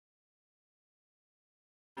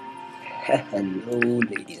Hello,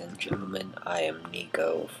 ladies and gentlemen. I am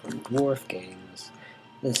Nico from DwarfGames.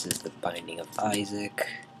 This is the Binding of Isaac,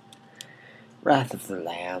 Wrath of the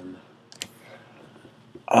Lamb.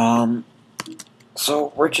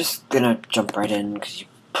 So we're just gonna jump right in because you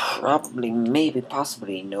probably, maybe,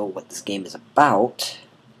 possibly know what this game is about.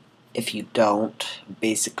 If you don't,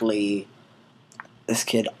 basically, this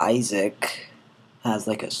kid Isaac has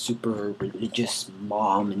like a super religious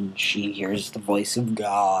mom, and she hears the voice of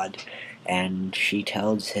God, and she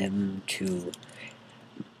tells him to,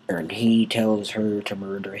 or he tells her to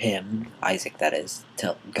murder him, Isaac that is.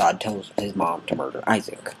 God tells his mom to murder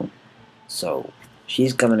Isaac. So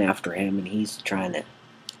she's coming after him, and he's trying to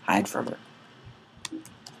hide from her.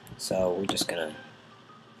 So we're just gonna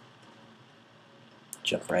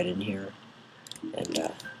jump right in here,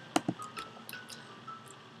 and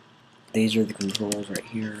these are the controls right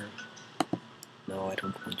here. No, I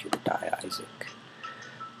don't want you to die, Isaac.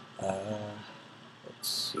 Let's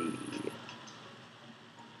see.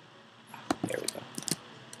 There we go.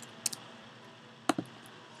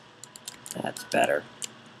 That's better.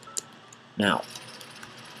 Now,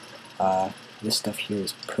 this stuff here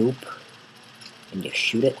is poop, and you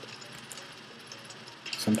shoot it.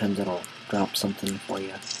 Sometimes it'll drop something for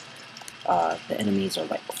you. The enemies are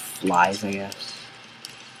like flies, I guess.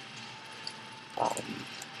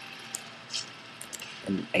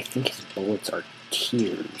 And I think his bullets are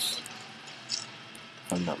tears,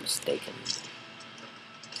 if I'm not mistaken.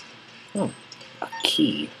 Oh, a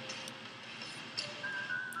key.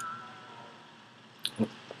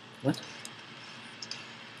 What?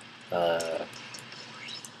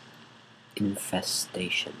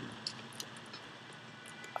 Infestation.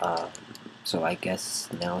 So I guess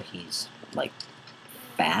now he's, like,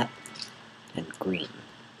 fat and green.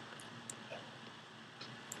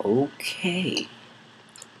 Okay.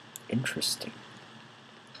 Interesting.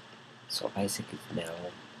 So Isaac is now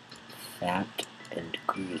fat and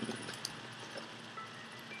green.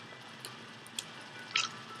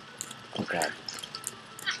 Oh god.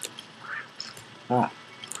 Ah.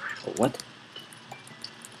 What?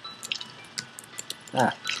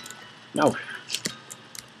 Ah. No.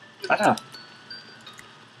 Ah.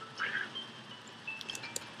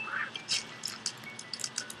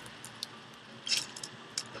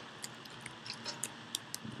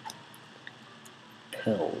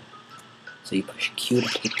 Pill. So you push Q to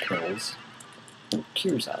take pills. Oh,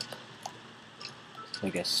 tears up. So I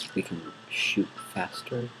guess we can shoot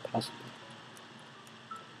faster, possibly.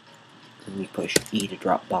 And we push E to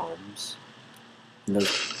drop bombs. And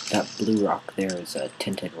that blue rock there is a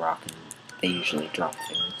tinted rock, and they usually drop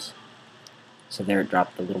things. So there it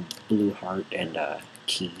dropped the little blue heart and a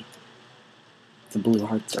key. The blue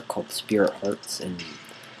hearts are called spirit hearts, and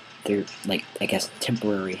they're like, I guess,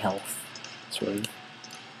 temporary health, sort of.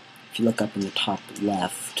 If you look up in the top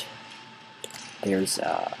left, there's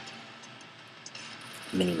a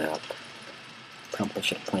mini-map. Probably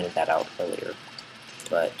should have pointed that out earlier,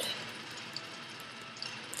 but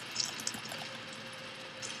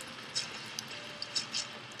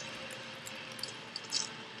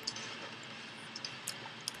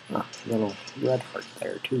little red heart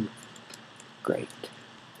there too. Great.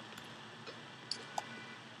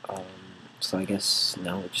 So I guess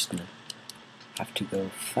now we're just gonna have to go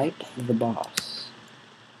fight the boss.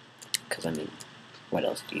 Because, I mean, what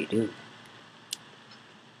else do you do?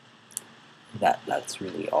 That's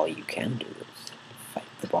really all you can do, is fight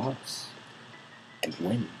the boss and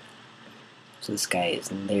win. So this guy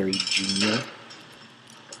is Larry Jr.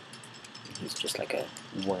 He's just like a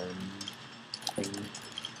worm thing.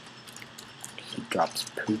 He drops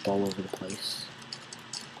poop all over the place.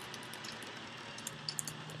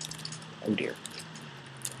 Oh dear.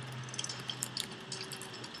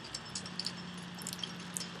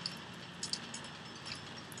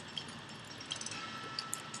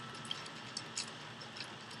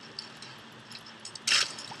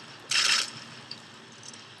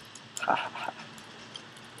 Ha ha ha.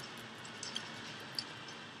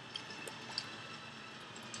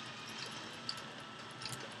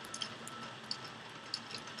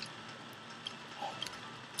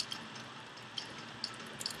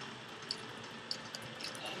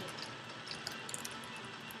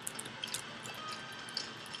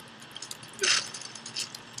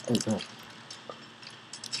 Oh no.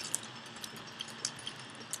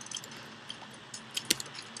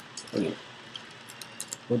 Oh dear.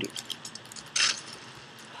 Oh dear.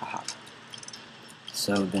 Haha.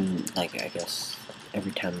 So then, like, I guess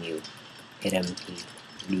every time you hit him, he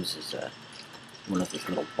loses one of his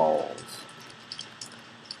little balls.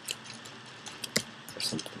 Or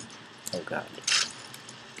something. Oh god.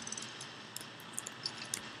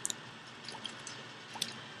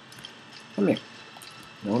 Come here.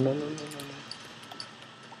 No, no, no, no, no, no.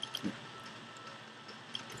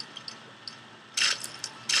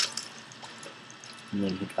 And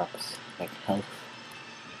then he drops, like, health.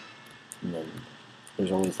 And then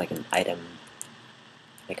there's always, like, an item,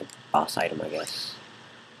 like a boss item, I guess.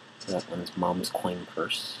 So that one's Mom's coin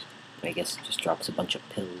purse. I guess it just drops a bunch of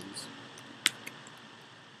pills.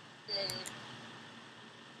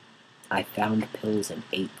 I found pills and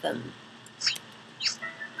ate them.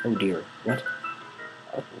 Oh dear, what?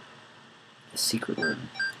 Oh, a secret room.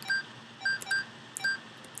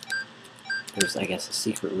 There's, I guess, a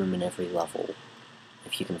secret room in every level.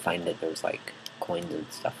 If you can find it, there's, like, coins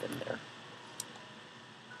and stuff in there.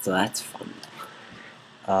 So that's fun.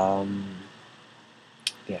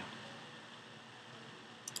 Yeah.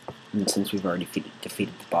 And since we've already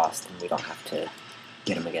defeated the boss, then we don't have to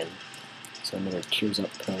get him again. So another Tears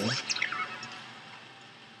Up pill.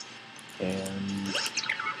 And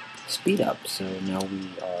speed up, so now we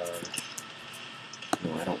are...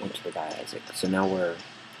 No, I don't want you to die, Isaac. So now we're,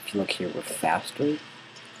 if you look here, we're faster,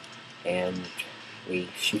 and we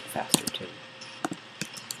shoot faster too.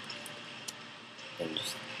 And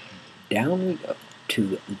just down we go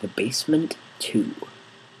to the basement 2.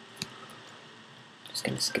 Just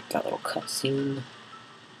gonna skip that little cutscene.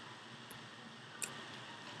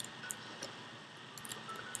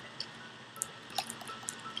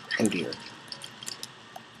 Oh dear.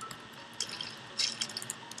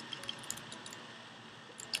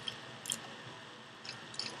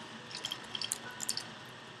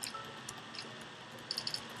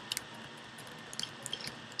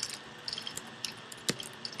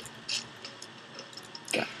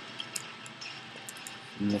 Got it.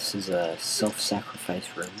 And this is a self-sacrifice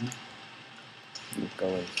room. We'll go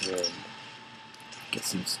in here and get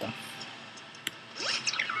some stuff.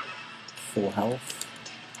 Full health.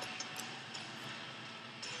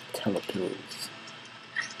 Telepills.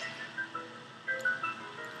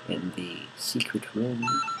 In the secret room,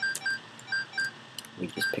 we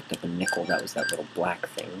just picked up a nickel. That was that little black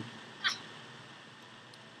thing.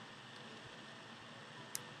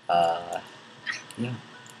 Yeah.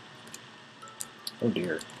 Oh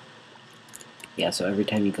dear. Yeah, so every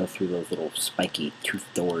time you go through those little spiky tooth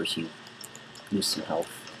doors, you lose some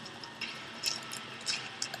health.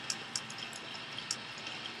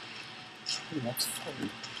 Ooh, that's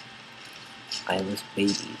fun. Eyeless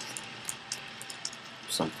babies.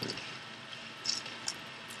 Something.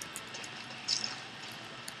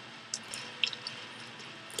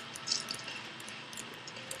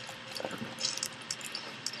 I don't know.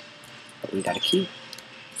 But we got a key,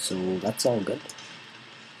 so that's all good.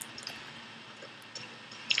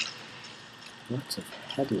 Lots of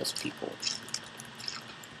headless people.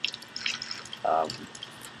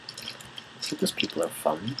 Headless people are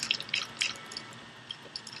fun.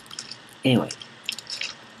 Anyway.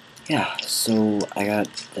 Yeah, so I got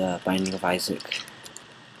the Binding of Isaac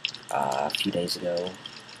a few days ago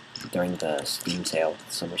during the Steam sale,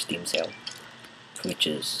 summer Steam sale, which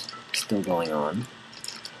is still going on.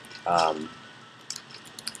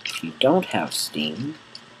 If you don't have Steam,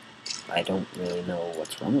 I don't really know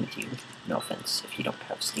what's wrong with you. No offense if you don't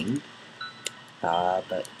have Steam.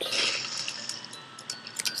 But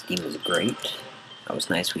Steam is great. That was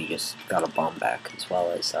nice, we just got a bomb back, as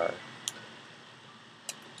well as our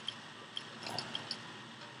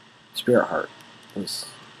Spirit Heart we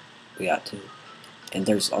got too. And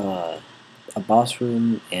there's a boss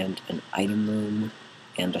room and an item room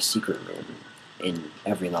and a secret room in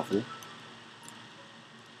every level.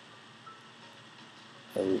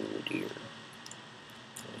 Oh dear.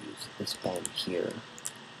 I'll use this bomb here.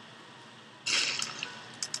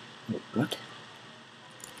 Oh, what?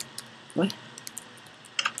 What?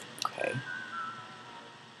 Okay.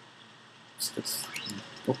 What's this?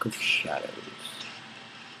 Book of Shadows.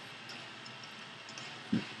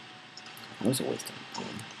 That was a waste of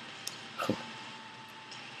time. Huh.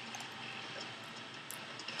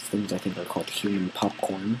 These things I think are called human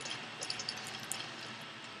popcorn.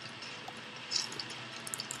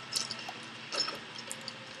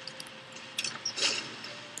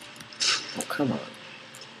 Oh, come on.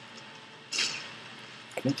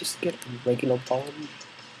 Can I just get a regular bomb?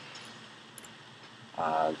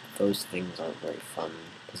 Those things aren't very fun,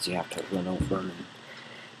 because you have to run over them.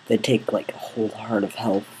 They take like a whole heart of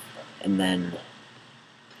health, and then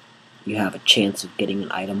you have a chance of getting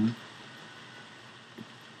an item.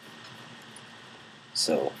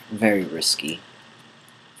 So, very risky.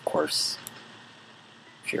 Of course,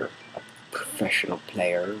 if you're a professional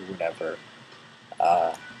player or whatever,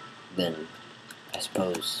 then I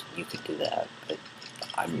suppose you could do that, but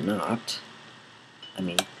I'm not. I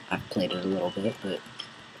mean, I've played it a little bit, but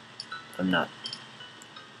I'm not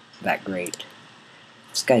that great.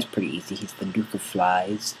 This guy's pretty easy. He's the Duke of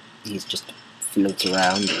Flies. He's just floats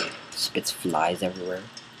around and spits flies everywhere.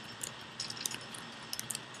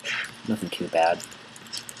 Nothing too bad.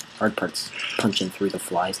 Hard part's punching through the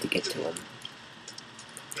flies to get to him.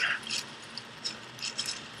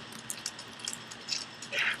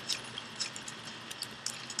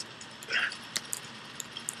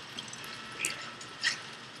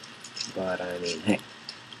 But I mean, hey.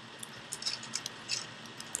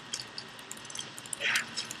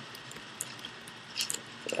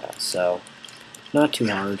 Yeah, so not too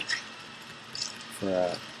hard for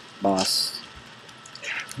a boss.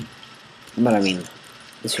 But I mean,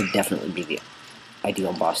 this would definitely be the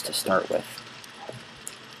ideal boss to start with.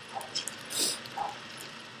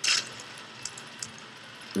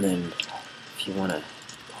 And then, if you want to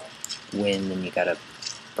win, then you gotta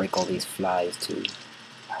break all these flies too.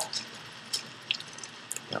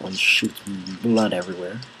 That one shoots blood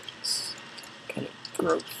everywhere. It's kind of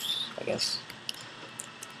gross, I guess.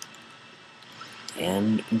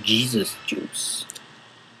 And Jesus juice.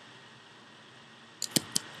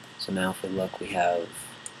 So now if we look, we have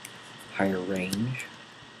higher range.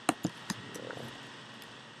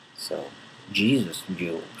 So, Jesus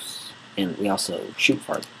juice. And we also shoot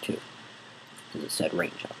farther too, because it said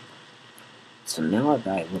range up. So now our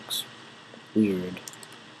guy looks weird.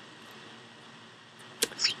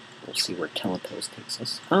 We'll see where telepose takes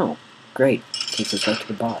us. Oh, great. Takes us right to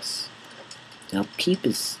the boss. Now, Peep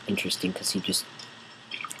is interesting because he just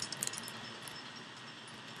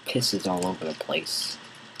pisses all over the place.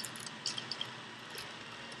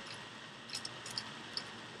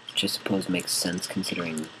 Which I suppose makes sense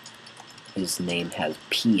considering his name has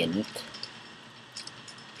P in it.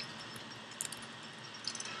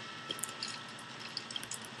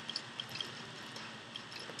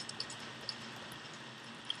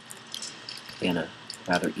 And a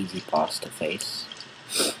rather easy boss to face.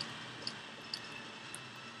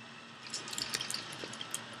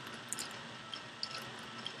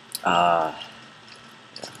 Yeah.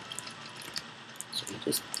 So he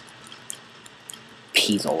just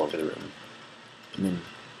pees all over the room. And then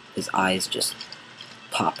his eyes just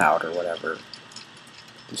pop out or whatever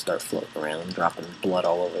and start floating around, dropping blood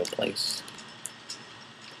all over the place.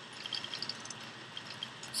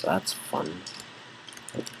 So that's fun.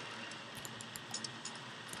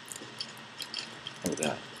 Oh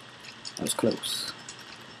god, that was close.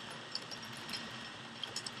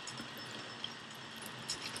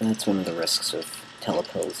 And that's one of the risks of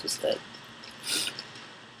telepose, is that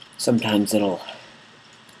sometimes it'll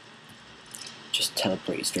just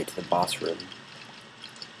teleport you straight to the boss room.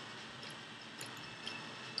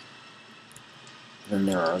 Then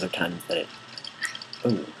there are other times that it,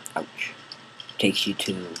 oh, ouch, takes you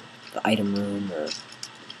to the item room or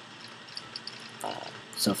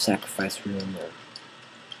self-sacrifice room or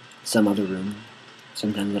some other room.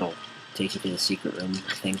 Sometimes it'll take you to the secret room,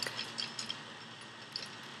 I think.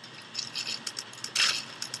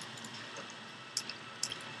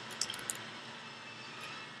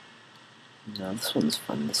 Now this one's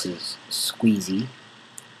fun. This is Squeezy.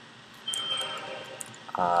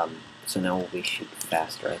 So now we shoot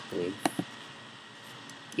faster, I believe.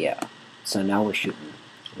 Yeah. So now we're shooting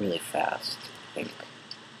really fast, I think.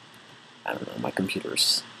 I don't know, my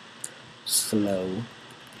computer's slow.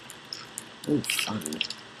 Ooh, fun.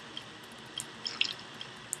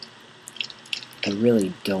 I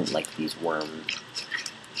really don't like these worm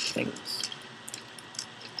things.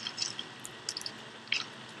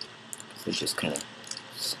 They just kind of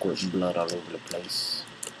squirt blood all over the place.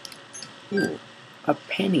 Ooh, a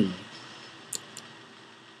penny.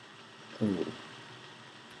 Ooh.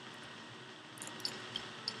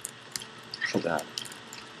 Oh god.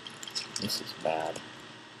 This is bad.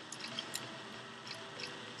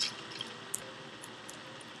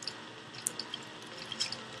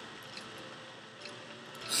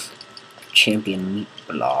 Champion Meat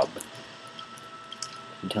Blob. You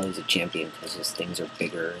can tell he's a champion because his things are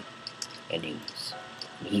bigger and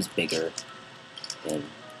he's bigger, and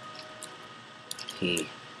he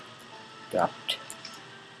dropped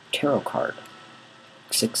tarot card,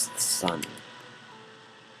 Sixth Sun.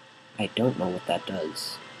 I don't know what that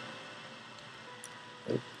does.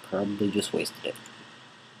 I probably just wasted it.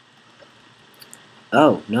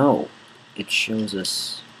 Oh, no. It shows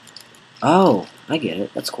us... Oh, I get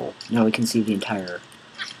it. That's cool. Now we can see the entire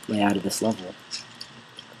layout of this level.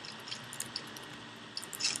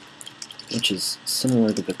 Which is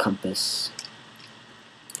similar to the compass,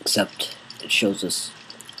 except it shows us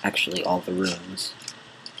actually all the rooms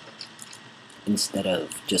instead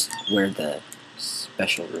of just where the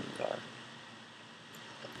special rooms are.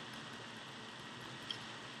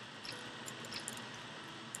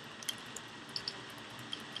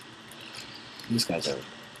 These guys are,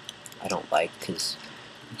 I don't like, because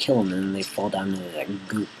you kill them and then they fall down into that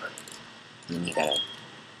goop. And then you gotta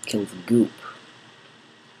kill the goop.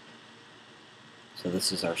 So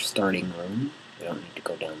this is our starting room. We don't need to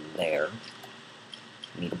go down there.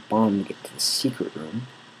 We need a bomb to get to the secret room.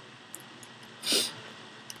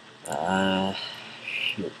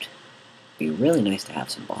 Shoot. It'd be really nice to have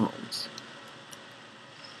some bombs.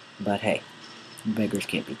 But hey, beggars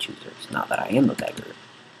can't be choosers. Not that I am a beggar.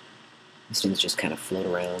 These things just kind of float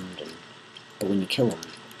around, but when you kill them,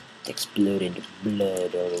 they explode into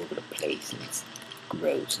blood all over the place, and it's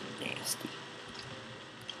gross and nasty.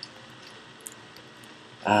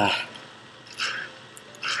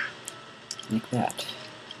 Like that.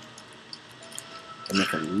 They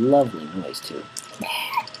make a lovely noise too.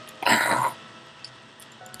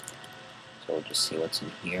 So we'll just see what's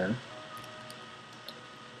in here.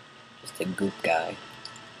 Just a goop guy.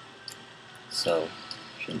 So,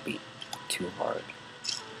 shouldn't be too hard.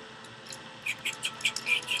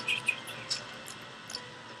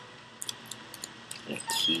 And a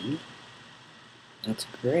key. That's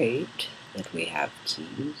great that we have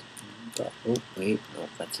keys. But, oh wait, no,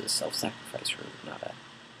 that's a self-sacrifice room, not a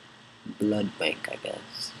blood bank, I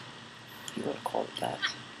guess. If you want to call it that.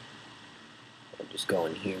 We'll just go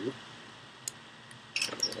in here.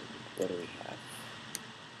 And what do we have?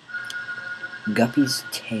 Guppy's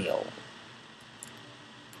tail.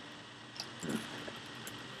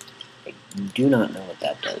 I do not know what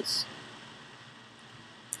that does.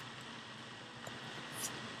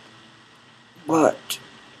 But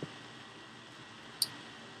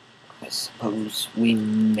I suppose we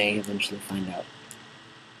may eventually find out.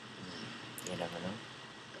 You never know.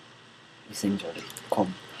 These things are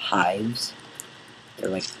called hives. They're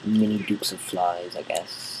like mini dukes of flies, I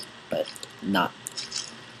guess, but not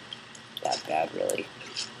that bad, really.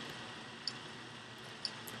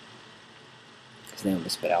 Because they only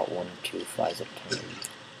spit out 1 or 2 flies at a time.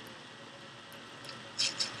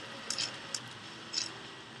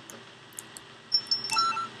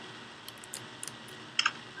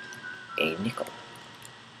 A nickel.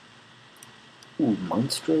 Ooh,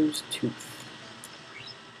 Monstro's tooth.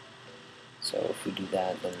 So if we do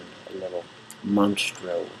that, then a little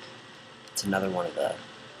Monstro. It's another one of the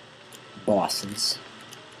bosses.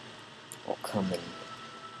 Will come and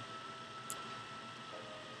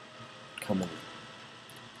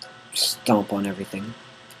stomp on everything,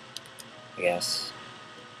 I guess.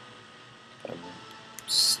 But I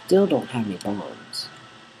still don't have any bombs.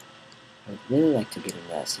 I'd really like to get into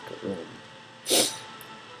that secret room.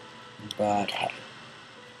 But hey.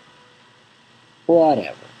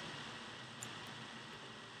 Whatever.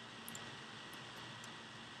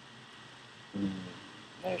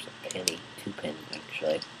 There's a penny. 2 pennies,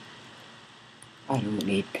 actually. I don't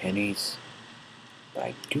need pennies. But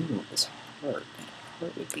I do want this heart. That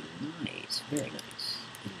heart would be nice. Very nice.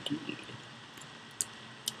 Indeed.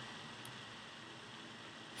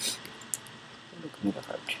 Look, another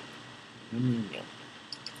heart. Ooh,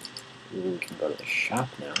 we can go to the shop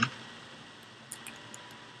now.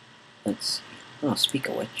 Let's see. Oh, speak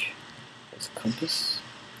of which. There's a compass.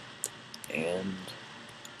 And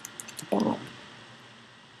a bomb.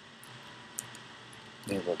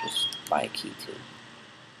 Maybe we'll just buy a key too.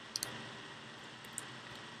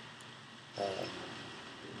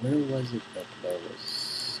 Where was it that there was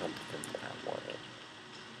something that I wanted?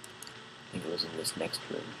 I think it was in this next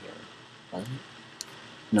room here. Wasn't it?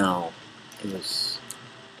 No, it was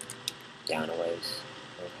down a ways.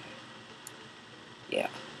 Okay. Yeah.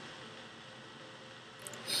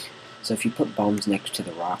 So if you put bombs next to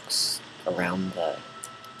the rocks around the...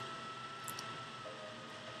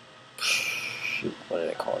 Shoot, what do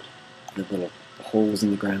they call it? The little holes in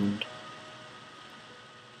the ground.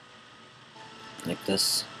 Like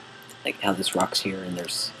this. Like how this rock's here and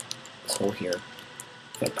there's this hole here.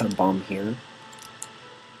 If I put a bomb here,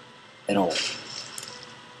 it'll...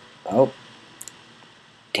 Oh.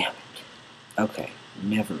 Damn it. Okay,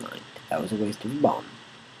 never mind. That was a waste of a bomb.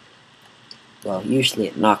 Well, usually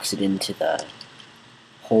it knocks it into the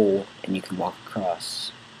hole and you can walk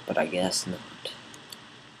across, but I guess not.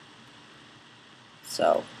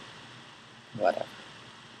 So, whatever.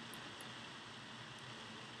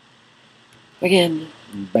 Again,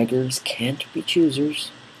 beggars can't be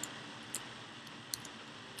choosers.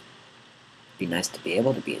 Be nice to be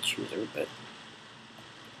able to be a chooser, but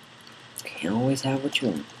can't always have what you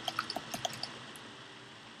want.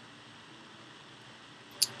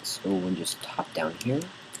 So we'll just hop down here.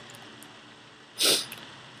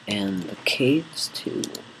 And the caves too.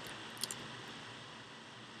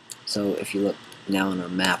 So if you look now on our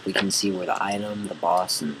map, we can see where the item, the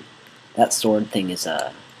boss, and that sword thing is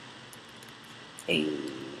a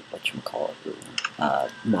whatchamacallit room.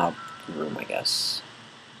 Mob room, I guess.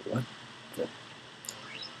 What the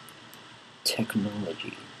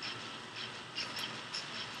technology?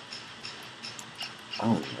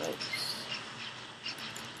 Oh, nice.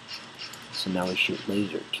 So now we shoot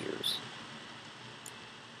laser tears.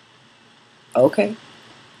 Okay.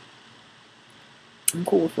 I'm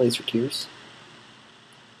cool with laser tears.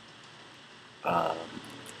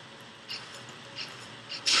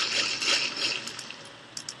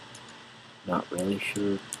 Not really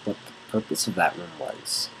sure what the purpose of that room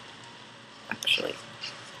was, actually.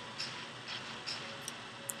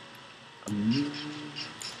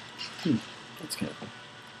 That's kind of cool.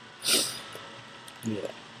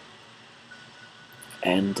 Yeah.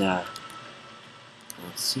 And, let's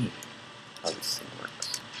see how this thing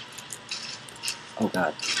works. Oh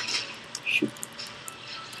god. Shoot.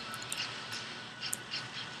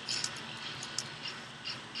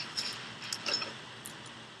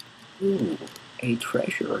 Ooh, a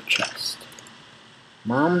treasure chest.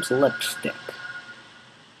 Mom's lipstick.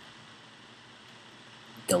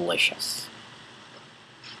 Delicious.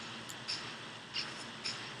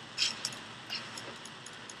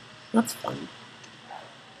 That's fun.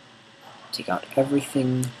 Take out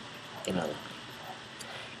everything in a line.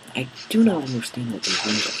 I do not understand what these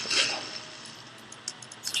rooms are for.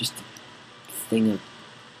 It's just a thing of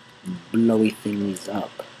blowy things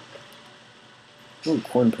up. Ooh,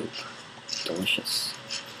 corn poop. Delicious.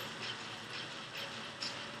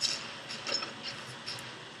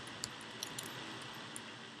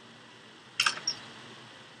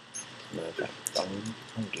 No, I got bone.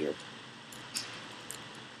 Oh dear.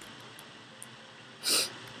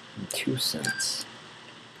 2 cents.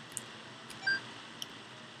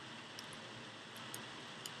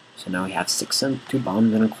 So now we have 6 cents, 2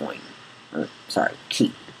 bombs, and a coin. Or, sorry,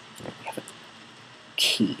 key. We have a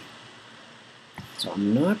key. So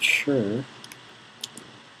I'm not sure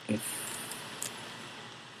if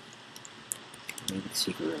maybe the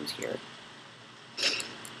secret room's here.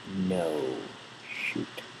 No. Shoot.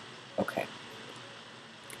 Okay.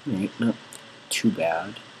 Alright, not too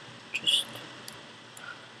bad. Just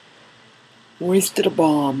wasted a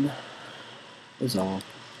bomb, is all.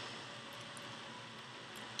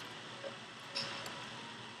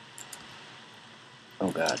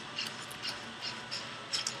 Oh god.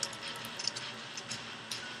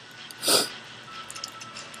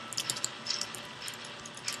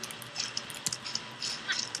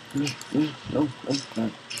 No,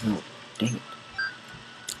 god. No, dang it.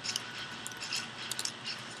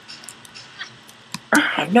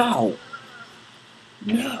 Ah, no!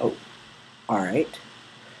 No! Alright.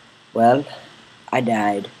 Well, I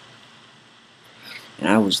died. And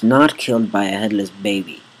I was not killed by a headless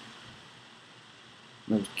baby.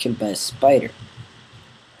 I was killed by a spider.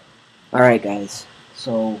 Alright, guys.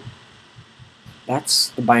 So, that's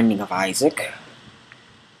The Binding of Isaac.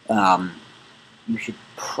 You should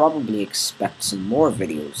probably expect some more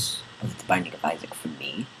videos of The Binding of Isaac from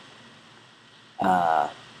me.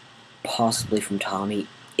 Possibly from Tommy,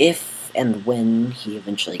 if and when he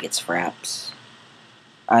eventually gets fraps.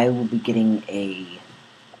 I will be getting a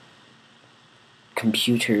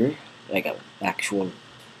computer, like an actual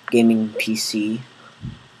gaming PC,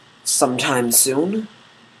 sometime soon.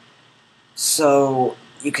 So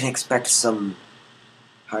you can expect some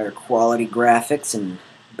higher quality graphics and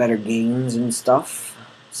better games and stuff,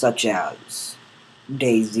 such as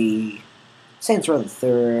Daisy, Saints Row the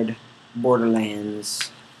Third,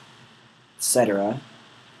 Borderlands, etc.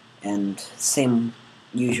 And same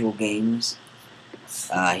usual games,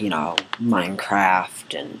 you know,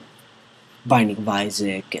 Minecraft and Binding of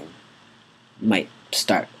Isaac, and might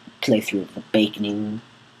start playthrough of The Baconing,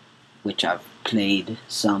 which I've played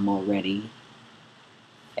some already,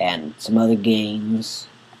 and some other games.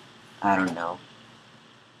 I don't know.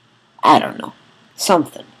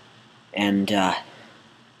 Something. And,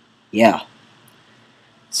 yeah.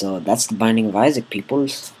 So that's The Binding of Isaac,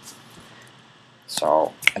 peoples.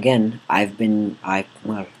 So, again,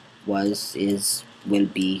 will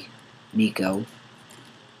be Nico.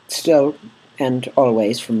 Still, and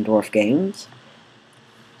always from DwarfGames.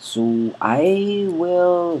 So, I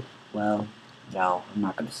will, well, no, I'm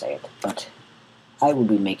not going to say it, but I will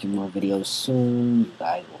be making more videos soon. You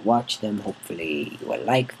guys will watch them. Hopefully you will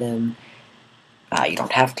like them. You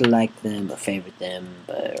don't have to like them or favorite them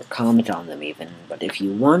or comment on them even. But if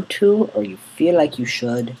you want to or you feel like you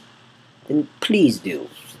should, then please do.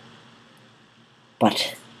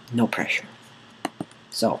 But no pressure.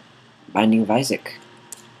 So, Binding of Isaac.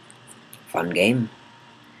 Fun game.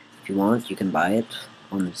 If you want, you can buy it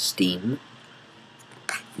on Steam.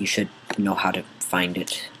 You should know how to find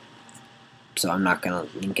it. so I'm not going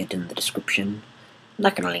to link it in the description. I'm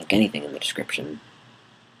not going to link anything in the description,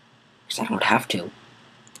 because I don't have to.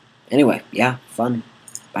 Anyway, yeah, fun.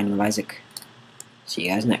 Binding of Isaac. See you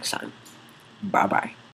guys next time. Bye-bye.